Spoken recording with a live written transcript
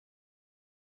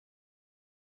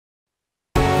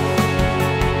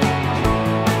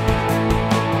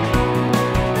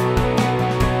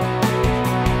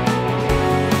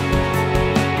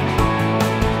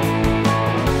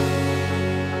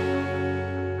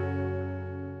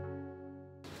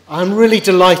I'm really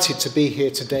delighted to be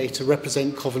here today to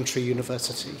represent Coventry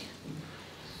University,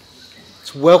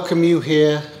 to welcome you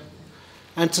here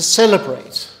and to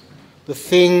celebrate the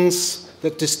things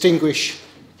that distinguish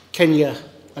Kenya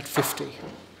at 50.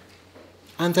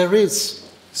 And there is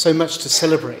so much to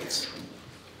celebrate.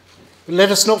 But let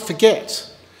us not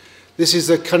forget, this is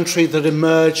a country that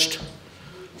emerged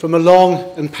from a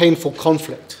long and painful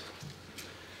conflict.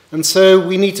 And so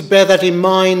we need to bear that in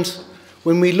mind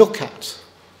when we look at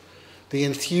the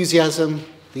enthusiasm,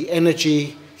 the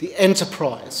energy, the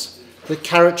enterprise that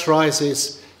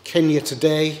characterises Kenya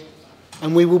today.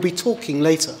 And we will be talking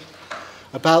later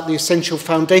about the essential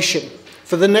foundation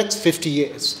for the next 50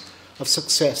 years of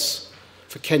success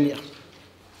for Kenya.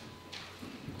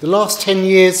 The last 10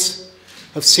 years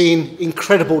have seen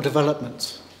incredible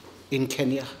development in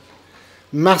Kenya.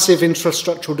 Massive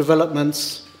infrastructural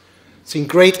developments, seen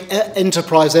great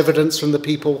enterprise evidence from the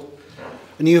people,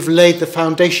 and you have laid the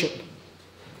foundation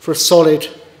for a solid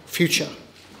future.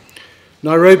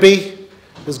 Nairobi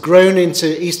has grown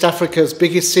into East Africa's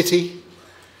biggest city,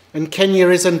 and Kenya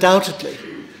is undoubtedly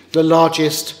the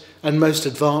largest and most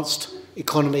advanced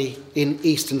economy in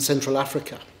East and Central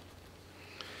Africa.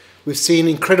 We've seen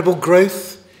incredible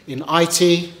growth in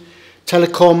IT,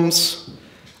 telecoms,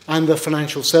 and the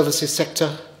financial services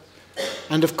sector,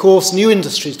 and of course new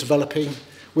industries developing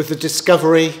with the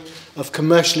discovery of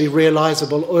commercially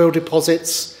realisable oil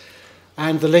deposits,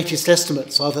 and the latest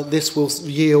estimates are that this will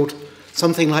yield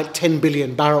something like 10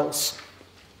 billion barrels.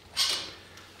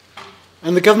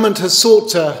 And the government has sought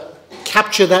to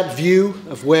capture that view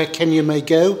of where Kenya may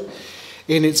go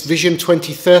in its Vision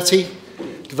 2030,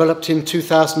 developed in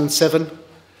 2007,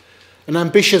 an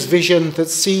ambitious vision that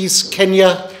sees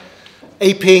Kenya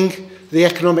aping the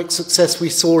economic success we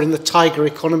saw in the tiger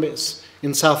economies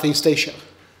in Southeast Asia.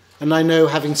 And I know,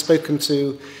 having spoken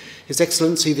to His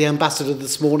Excellency the Ambassador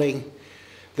this morning,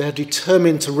 they're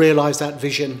determined to realise that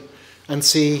vision and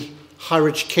see higher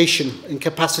education and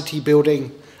capacity building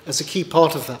as a key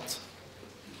part of that.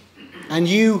 And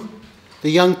you, the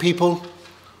young people,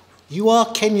 you are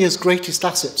Kenya's greatest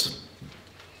asset.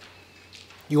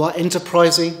 You are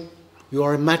enterprising, you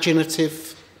are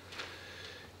imaginative,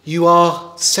 you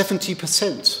are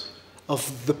 70%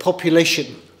 of the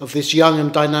population of this young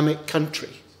and dynamic country.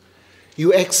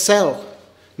 You excel,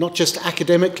 not just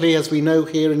academically, as we know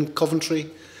here in Coventry,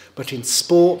 but in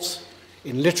sport,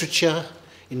 in literature,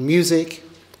 in music,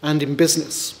 and in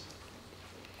business.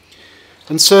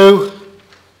 And so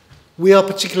we are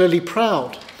particularly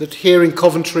proud that here in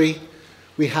Coventry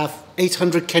we have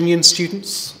 800 Kenyan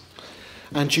students,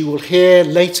 and you will hear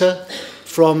later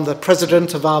from the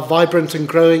president of our vibrant and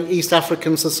growing East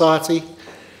African Society,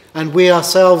 and we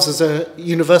ourselves as a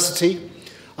university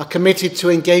are committed to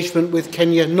engagement with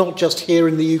Kenya, not just here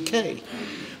in the UK,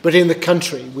 but in the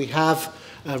country. We have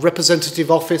a representative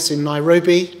office in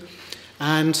Nairobi,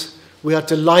 and we are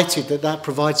delighted that that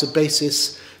provides a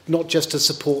basis not just to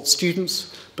support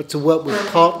students, but to work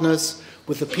with partners,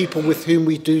 with the people with whom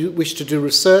we wish to do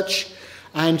research.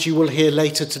 And you will hear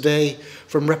later today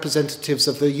from representatives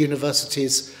of the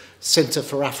university's Centre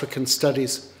for African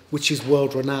Studies, which is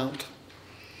world-renowned.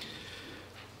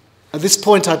 At this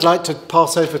point, I'd like to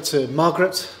pass over to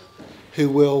Margaret, who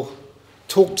will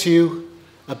talk to you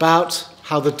about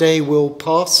how the day will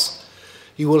pass.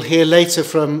 You will hear later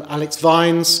from Alex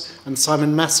Vines and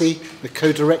Simon Massey, the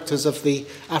co-directors of the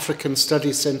African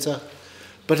Studies Centre.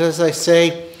 But as I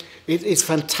say, it is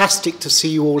fantastic to see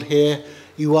you all here.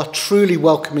 You are truly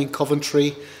welcome in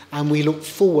Coventry, and we look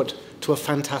forward to a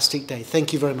fantastic day.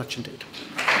 Thank you very much indeed.